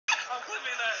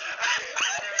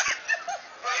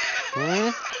Hmm?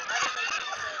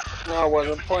 I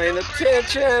wasn't paying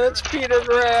attention. It's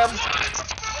Petrograd.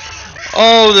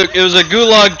 Oh, it was a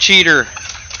gulag cheater.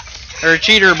 Or a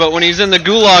cheater, but when he's in the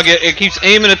gulag, it keeps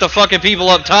aiming at the fucking people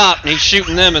up top, and he's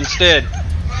shooting them instead.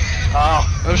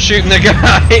 Oh. I was shooting the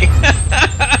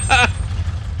guy.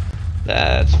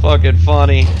 That's fucking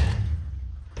funny.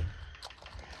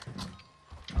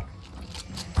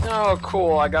 Oh,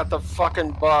 cool. I got the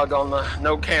fucking bug on the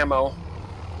no camo.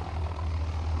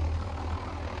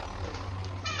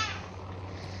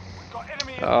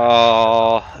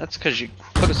 Oh, that's because you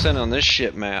put us in on this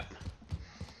shit map.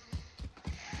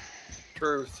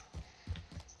 Truth.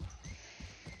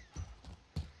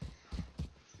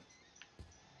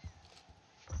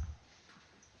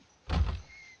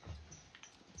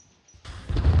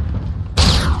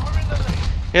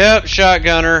 Yep,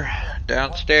 shotgunner.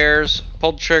 Downstairs.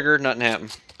 Pulled the trigger, nothing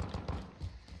happened.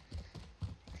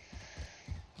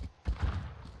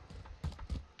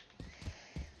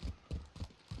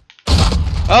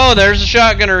 Oh, there's a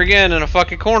shotgunner again in a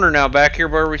fucking corner now, back here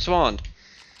where we spawned.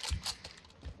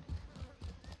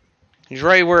 He's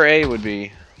right where A would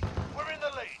be. We're in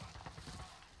the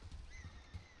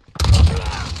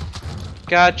lead.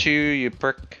 Got you, you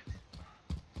prick.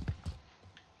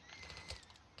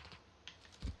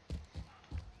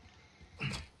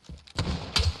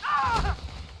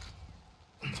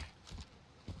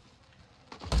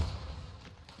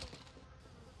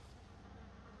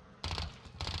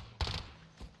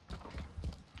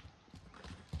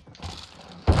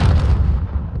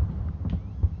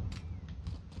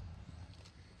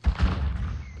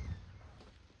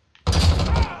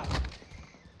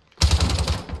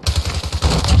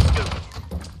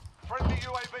 Friendly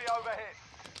UAV overhead.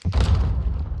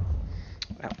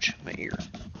 Ouch, my ear.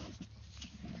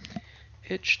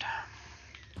 Itched.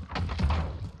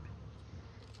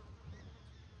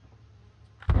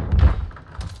 You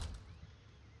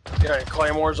got any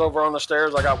claymores over on the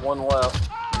stairs? I got one left.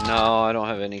 No, I don't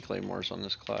have any claymores on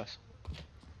this class.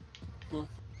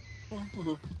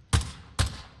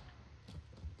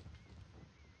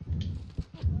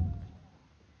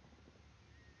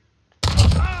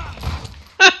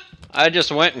 I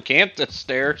just went and camped the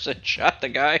stairs and shot the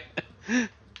guy.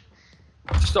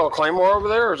 Still a claymore over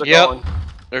there, or is it Yep. gone?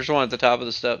 There's one at the top of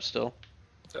the steps still.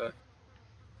 Okay.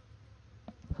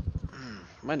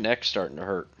 My neck's starting to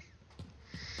hurt.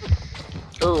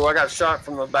 Ooh, I got shot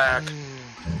from the back.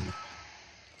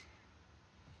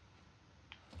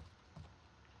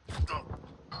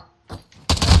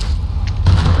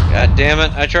 God damn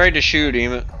it, I tried to shoot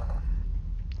him.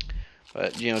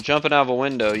 But, you know, jumping out of a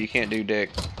window, you can't do dick.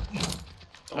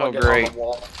 Oh, Get on great. the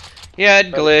wall. Yeah,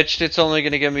 it glitched. It's only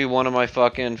going to give me one of my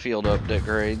fucking field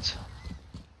upgrades.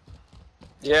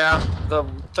 Yeah, the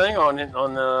thing on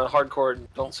the hardcore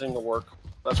don't seem to work.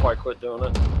 That's why I quit doing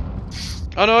it.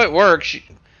 Oh, no, it works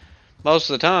most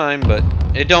of the time, but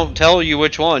it don't tell you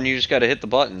which one. You just got to hit the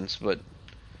buttons, but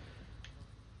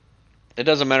it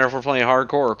doesn't matter if we're playing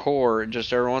hardcore or core. It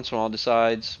just every once in a while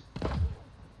decides.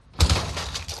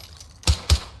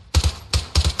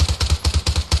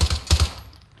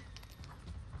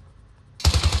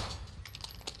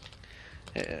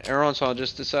 Every once in a while it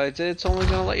just decides it's only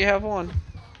going to let you have one.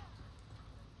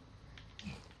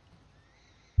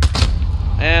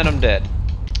 And I'm dead.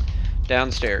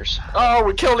 Downstairs. Oh,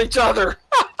 we killed each other.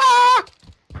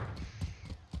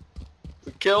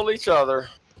 We killed each other.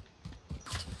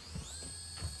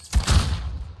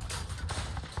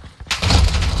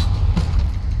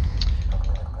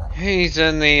 He's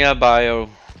in the bio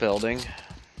building.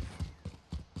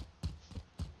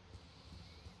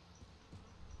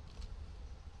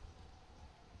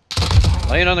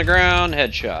 Laying on the ground,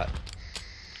 headshot.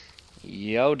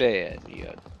 Yo, dead,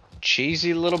 you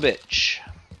cheesy little bitch.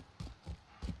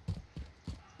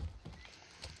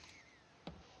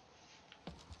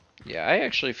 Yeah, I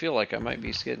actually feel like I might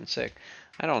be getting sick.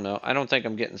 I don't know. I don't think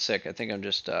I'm getting sick. I think I'm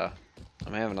just, I'm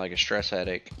having like a stress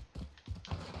headache.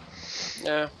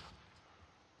 Yeah.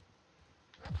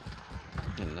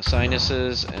 And the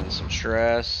sinuses and some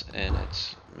stress, and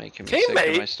it's making me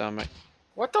sick to my stomach.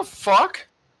 What the fuck?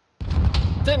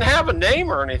 Didn't have a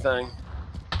name or anything.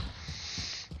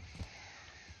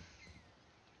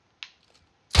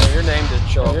 Oh, your name didn't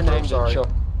show up. Your name didn't show up.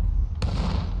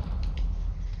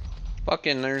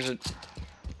 Fucking, there's a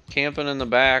camping in the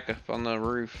back up on the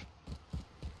roof.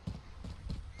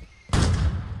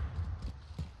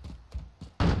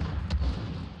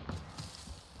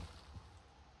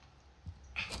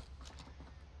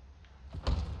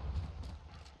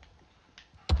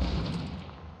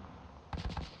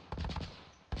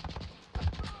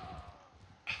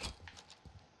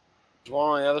 There's one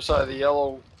on the other side of the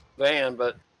yellow van,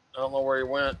 but I don't know where he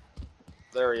went.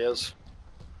 There he is.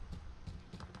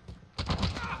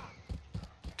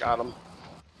 Got him.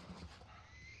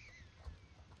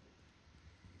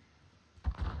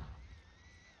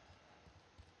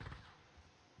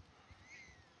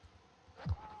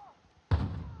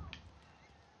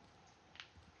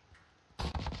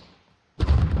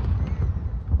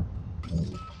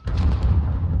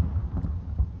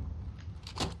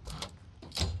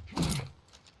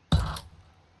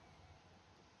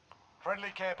 Friendly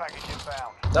care package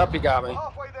inbound. Up, he got me.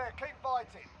 Halfway there, keep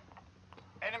fighting.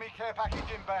 Enemy care package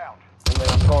inbound. And then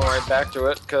I'm going right back to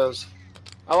it because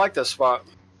I like this spot.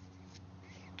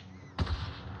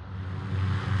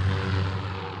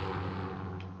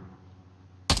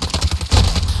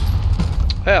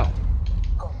 Hell,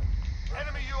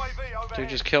 Enemy UAV overhead. dude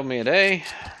just killed me a day.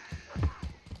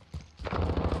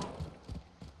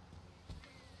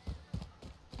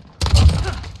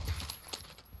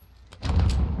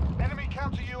 Enemy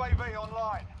counter UAV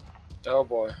online. Oh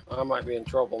boy, I might be in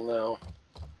trouble now.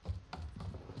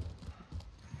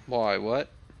 Why? What?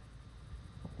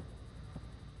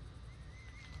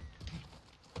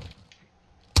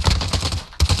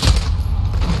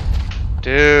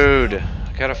 Dude,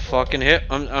 I gotta fucking hit.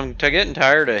 I'm getting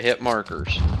tired of hit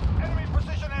markers. Enemy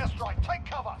precision airstrike. Take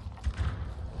cover.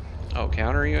 Oh,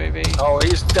 counter UAV? Oh,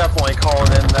 he's definitely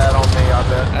calling in that on me, I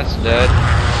bet. That's dead.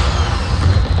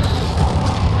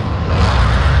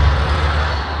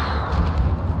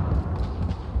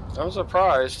 I'm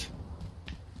surprised.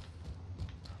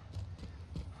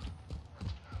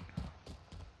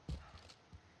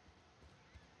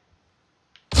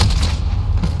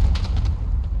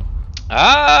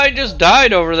 I just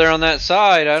died over there on that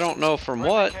side. I don't know from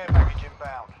Friendly what. care package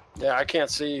inbound. Yeah, I can't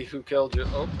see who killed you.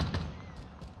 Oh.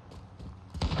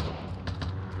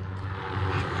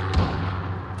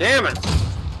 Damn it!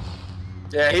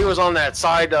 Yeah, he was on that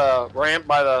side ramp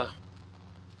by the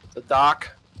dock.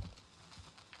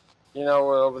 You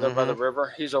know, over there by the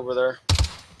river. He's over there.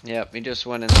 Yep, he just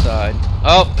went inside.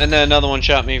 Oh, and then another one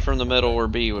shot me from the middle where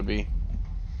B would be.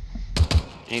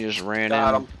 He just ran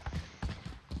Got in. him.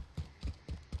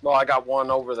 Well, I got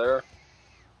one over there.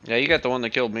 Yeah, you got the one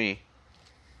that killed me.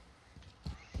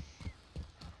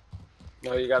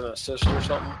 No, you got an assist or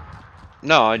something?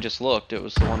 No, I just looked. It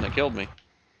was the one that killed me.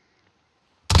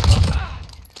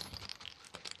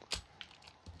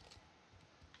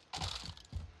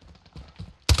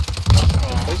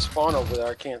 They spawn over there.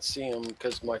 I can't see them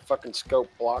because my fucking scope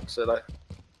blocks it.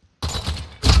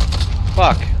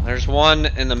 Fuck. There's one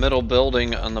in the middle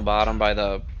building on the bottom by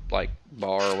the, like,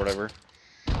 bar or whatever.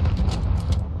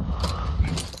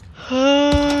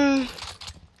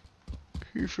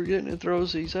 Keep forgetting it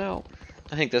throws these out.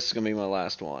 I think this is going to be my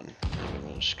last one.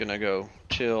 I'm just going to go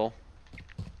chill.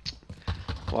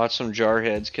 Watch some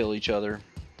jarheads kill each other.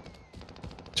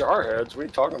 Jarheads? What are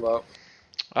you talking about?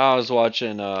 I was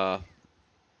watching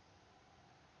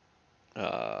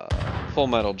Full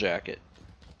Metal Jacket.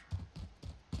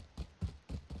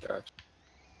 Gotcha.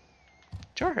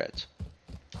 Jarheads.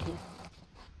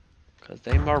 Cause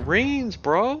they Marines,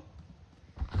 bro.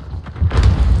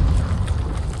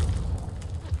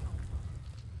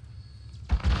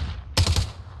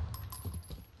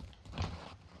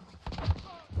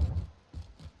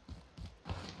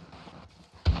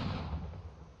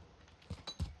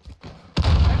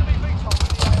 Enemy VTOL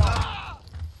in the AR.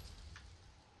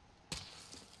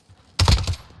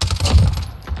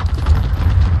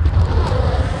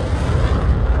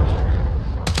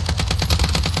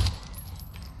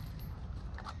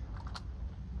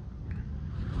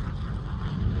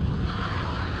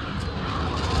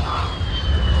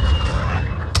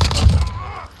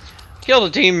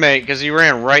 Killed a teammate because he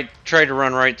tried to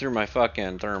run right through my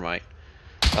fucking thermite.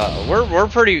 We're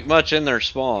pretty much in their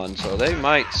spawn, so they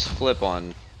might flip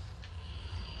on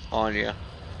you.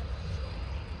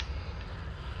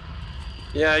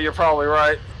 Yeah, you're probably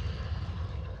right.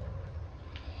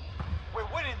 We're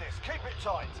winning this. Keep it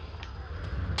tight.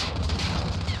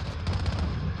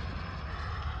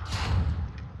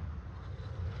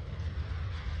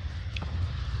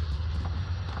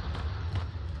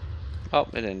 Oh,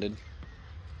 it ended.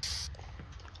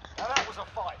 Now that was a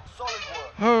fight. Solid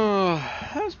work. Oh,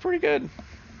 that was pretty good.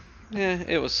 Yeah,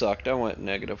 it was sucked. I went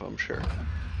negative, I'm sure.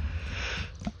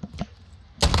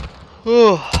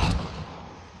 Oh.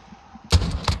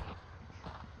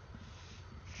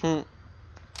 No,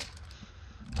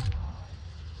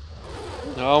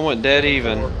 I went dead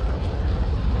even.